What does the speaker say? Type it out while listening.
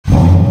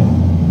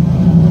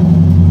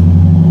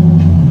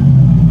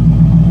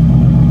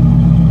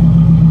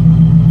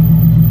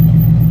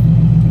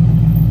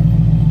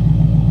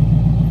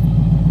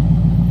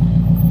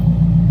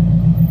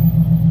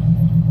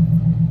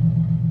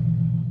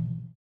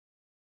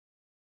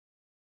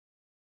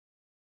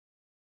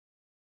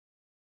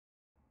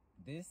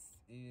This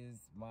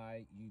is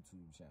my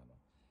YouTube channel,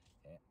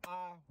 and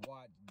I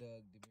watch Doug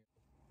DeMiro.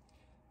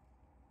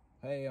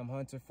 Hey, I'm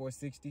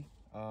Hunter460.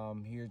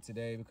 I'm here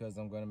today because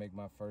I'm going to make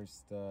my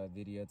first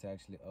video to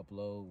actually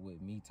upload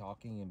with me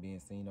talking and being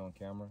seen on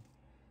camera.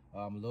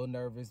 I'm a little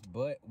nervous,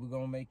 but we're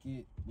gonna make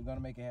it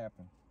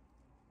happen.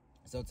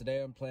 So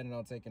today I'm planning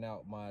on taking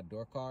out my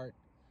door card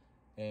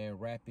and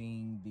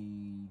wrapping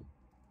the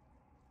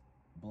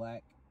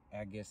black,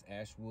 I guess,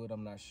 ashwood.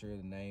 I'm not sure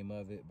the name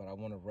of it, but I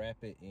want to wrap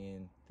it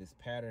in this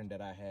pattern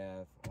that I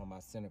have on my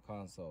center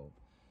console.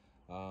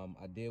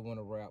 I did want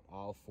to wrap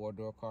all 4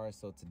 door cards,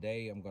 so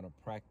today I'm going to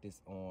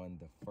practice on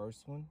the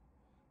first one,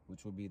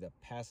 which will be the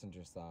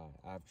passenger side.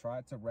 I've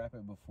tried to wrap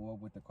it before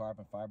with the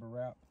carbon fiber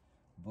wrap,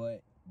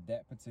 but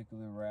that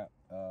particular wrap,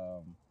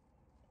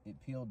 it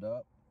peeled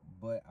up,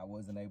 but I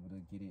wasn't able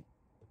to get it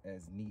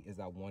as neat as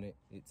I wanted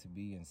it to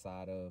be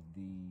inside of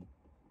the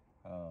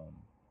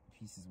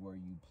pieces where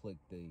you click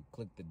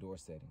the door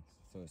settings.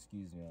 So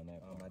excuse me on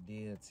that. I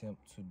did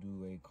attempt to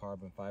do a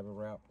carbon fiber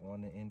wrap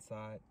on the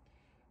inside.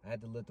 I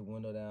had to let the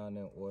window down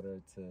in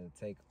order to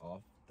take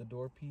off the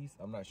door piece.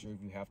 I'm not sure if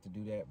you have to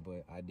do that,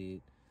 but I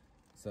did.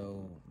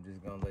 So I'm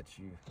just gonna let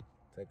you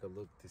take a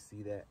look to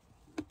see that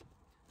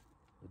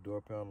the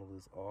door panel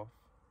is off.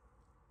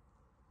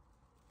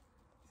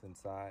 It's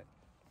inside.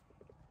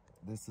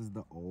 This is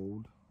the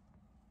old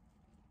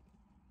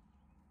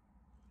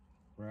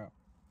wrap.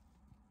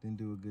 Didn't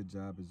do a good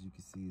job, as you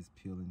can see. It's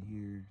peeling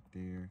here,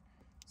 there.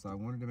 So I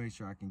wanted to make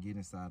sure I can get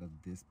inside of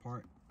this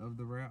part of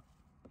the wrap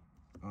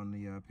on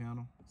the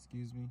panel,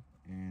 excuse me,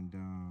 and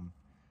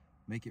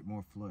make it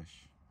more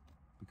flush,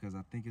 because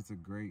I think it's a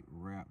great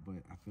wrap, but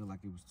I feel like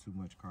it was too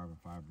much carbon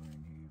fiber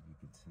in here. If you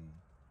can see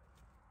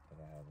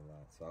that I have a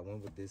lot, so I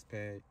went with this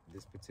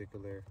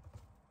particular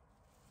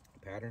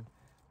pattern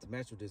to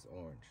match with this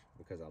orange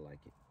because I like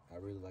it. I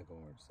really like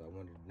orange, so I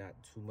wanted not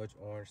too much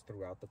orange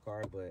throughout the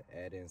car, but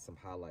add in some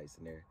highlights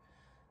in there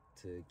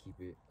to keep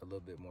it a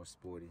little bit more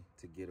sporty,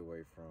 to get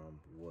away from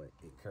what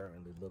it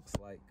currently looks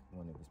like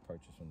when it was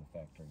purchased from the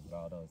factory with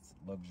all those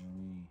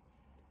luxury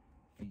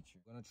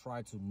features. I'm gonna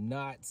try to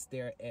not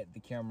stare at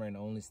the camera and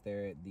only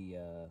stare at the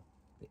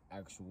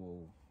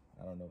actual,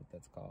 I don't know what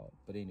that's called,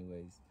 but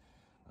anyways,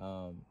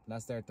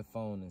 not stare at the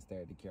phone and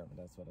stare at the camera.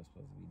 That's what I'm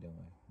supposed to be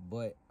doing.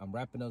 But I'm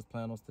wrapping those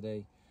panels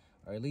today,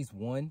 or at least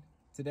one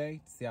today,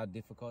 to see how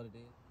difficult it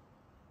is.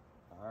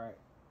 All right,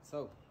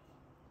 so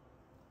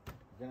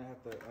you're gonna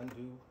have to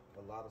undo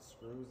a lot of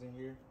screws in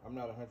here. I'm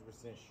not 100%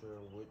 sure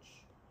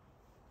which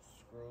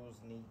screws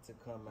need to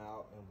come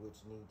out and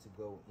which need to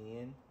go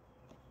in,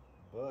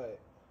 but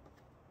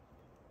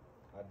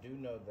I do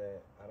know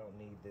that I don't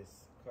need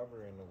this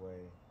cover in the way,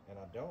 and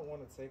I don't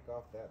want to take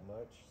off that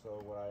much.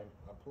 So what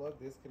I plug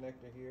this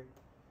connector here.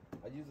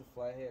 I use a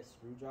flathead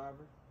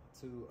screwdriver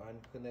to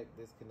unconnect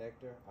this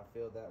connector. I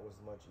feel that was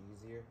much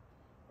easier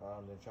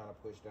than trying to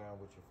push down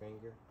with your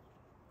finger.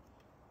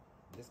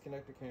 This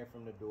connector came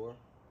from the door.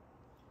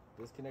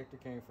 This connector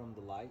came from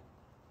the light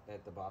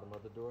at the bottom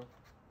of the door.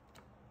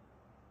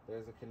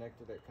 There's a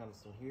connector that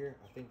comes from here.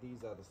 I think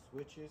these are the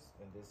switches,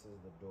 and this is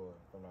the door,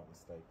 if I'm not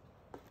mistaken.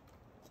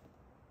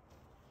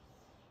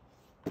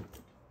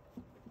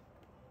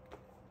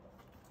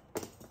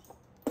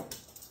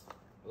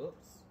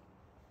 Oops.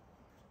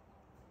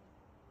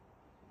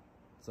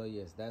 So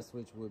yes, that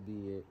switch would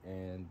be it,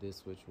 and this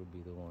switch would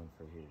be the one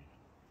for here.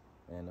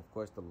 And of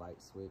course the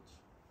light switch.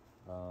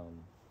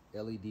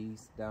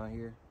 LEDs down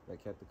here that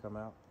had to come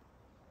out.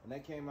 And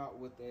that came out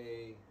with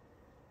a,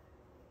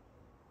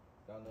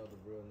 don't know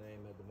the real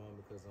name at the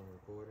moment because I'm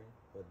recording,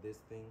 but this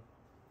thing,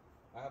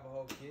 I have a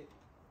whole kit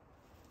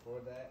for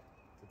that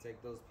to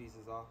take those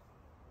pieces off.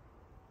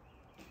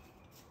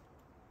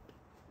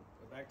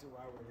 But back to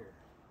why we're here.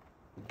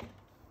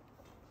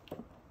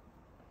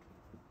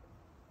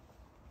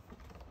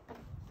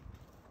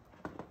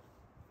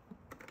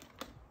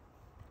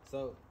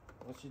 So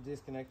once you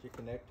disconnect your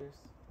connectors,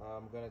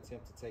 I'm going to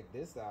attempt to take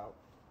this out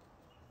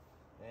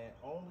and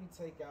only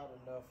take out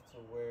enough to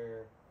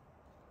where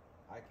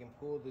I can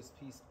pull this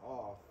piece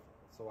off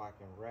so I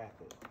can wrap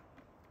it.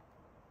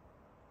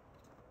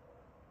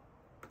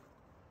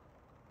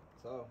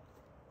 So,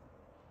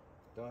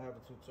 don't have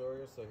a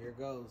tutorial, so here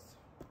goes.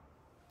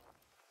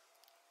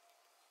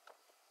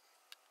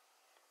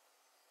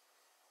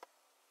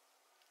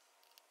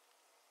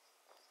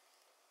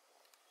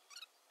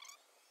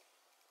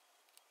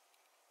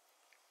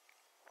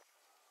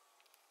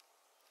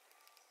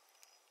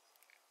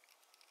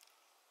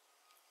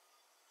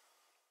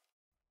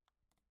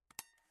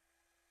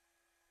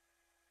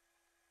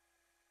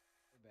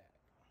 We're back.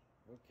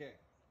 Okay.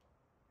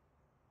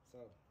 So,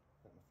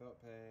 got my felt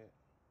pad,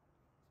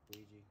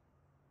 squeegee,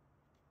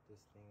 this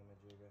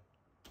thingamajigger,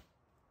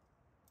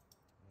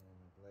 and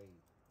my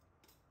blade.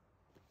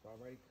 So I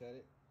already cut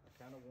it. I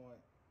kind of want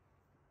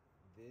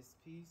this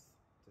piece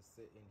to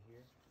sit in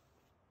here.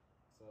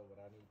 So what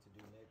I need to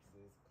do next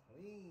is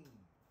clean.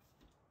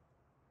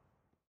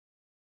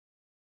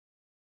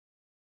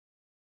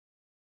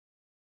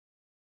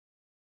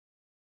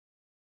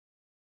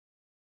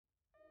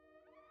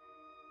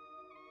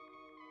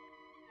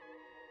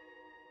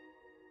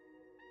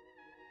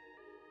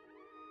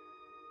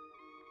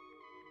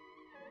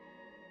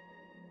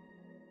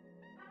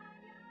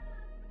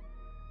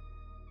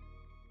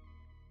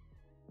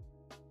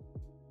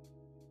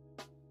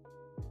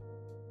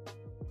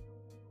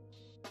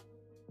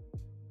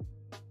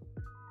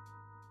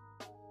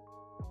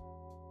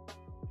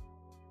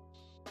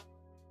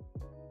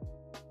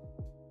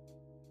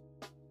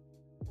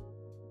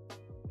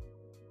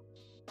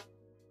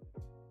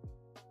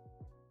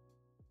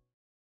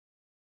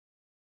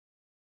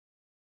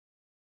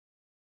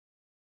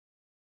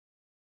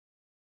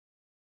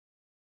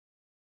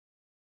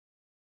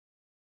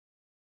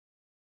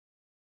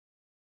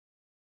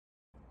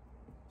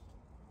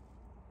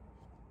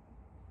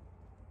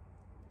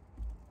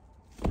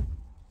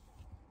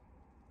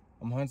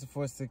 I'm Hunter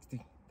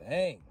 460.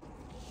 Dang.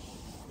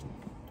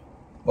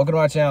 Welcome to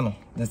my channel.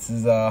 This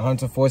is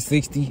Hunter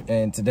 460,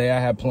 and today I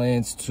have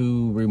plans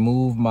to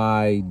remove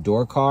my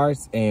door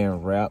cards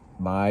and wrap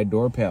my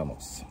door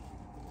panels.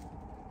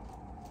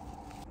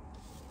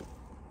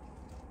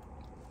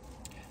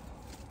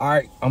 All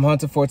right, I'm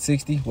Hunter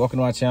 460. Welcome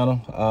to my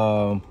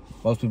channel.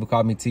 Most people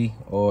call me T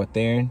or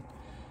Theron.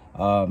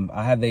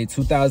 I have a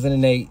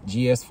 2008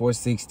 GS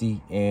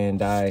 460,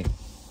 and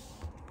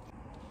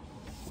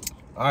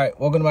all right,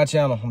 welcome to my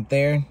channel. I'm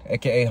Theron,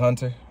 aka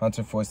Hunter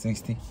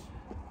 460.